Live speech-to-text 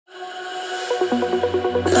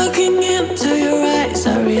Looking into your eyes,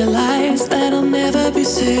 I realize that I'll never be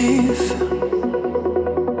safe.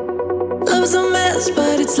 Love's a mess,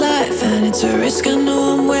 but it's life, and it's a risk I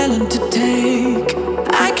know I'm willing to take.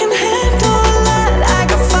 I can handle